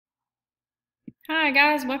Hi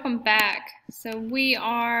guys, welcome back. So we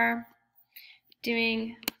are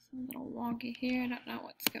doing it's a little wonky here. I don't know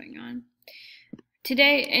what's going on.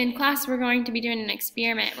 Today in class we're going to be doing an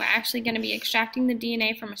experiment. We're actually going to be extracting the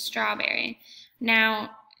DNA from a strawberry. Now,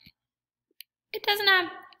 it doesn't have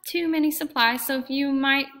too many supplies, so if you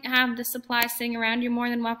might have the supplies sitting around, you're more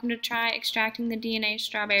than welcome to try extracting the DNA of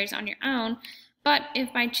strawberries on your own. But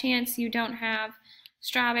if by chance you don't have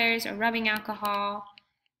strawberries or rubbing alcohol,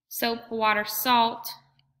 soap, water, salt,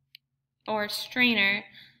 or strainer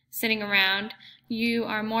sitting around, you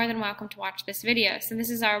are more than welcome to watch this video. So this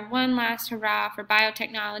is our one last hurrah for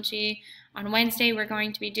biotechnology. On Wednesday, we're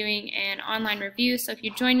going to be doing an online review. So if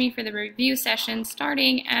you join me for the review session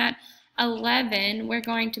starting at 11, we're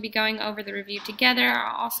going to be going over the review together.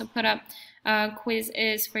 I'll also put up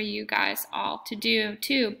quizzes for you guys all to do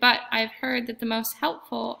too. But I've heard that the most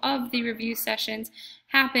helpful of the review sessions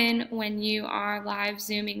happen when you are live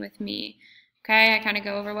Zooming with me. Okay, I kind of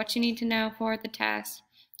go over what you need to know for the test,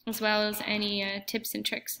 as well as any tips and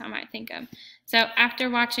tricks I might think of. So after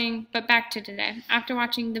watching, but back to today, after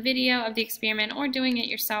watching the video of the experiment or doing it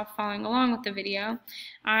yourself following along with the video,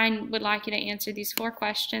 I would like you to answer these 4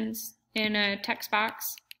 questions in a text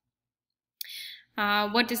box.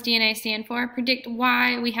 What does DNA stand for? Predict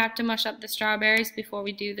why we have to mush up the strawberries before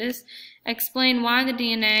we do this. Explain why the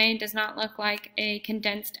DNA does not look like a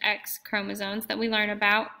condensed X chromosomes that we learn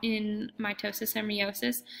about in mitosis and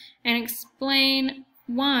meiosis. And explain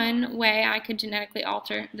one way I could genetically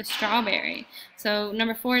alter the strawberry. So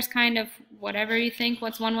number 4 is kind of whatever you think,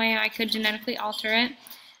 what's one way I could genetically alter it.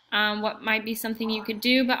 What might be something you could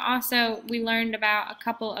do, but also we learned about a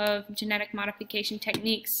couple of genetic modification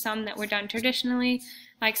techniques, some that were done traditionally,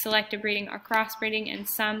 like selective breeding or crossbreeding, and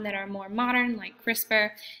some that are more modern, like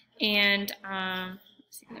CRISPR and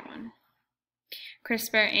what's the other one?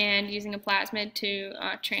 CRISPR and using a plasmid to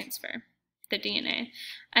transfer the DNA.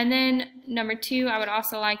 And then number 2, I would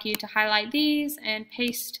also like you to highlight these and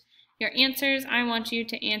paste your answers. I want you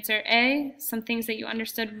to answer A, some things that you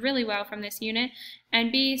understood really well from this unit,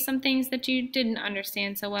 and B, some things that you didn't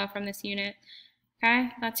understand so well from this unit. Okay,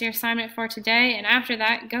 that's your assignment for today, and after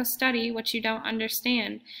that, go study what you don't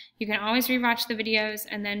understand. You can always rewatch the videos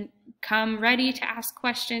and then come ready to ask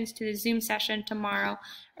questions to the Zoom session tomorrow,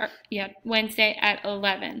 or Wednesday at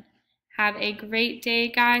 11. Have a great day,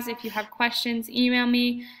 guys. If you have questions, email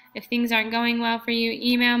me. If things aren't going well for you,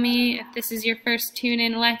 email me. If this is your first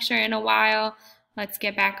tune-in lecture in a while, let's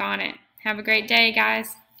get back on it. Have a great day,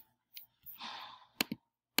 guys.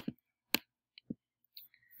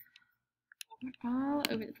 We're all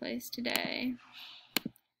over the place today.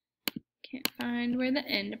 Can't find where the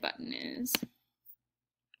end button is.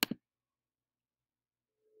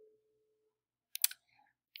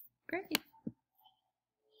 Great.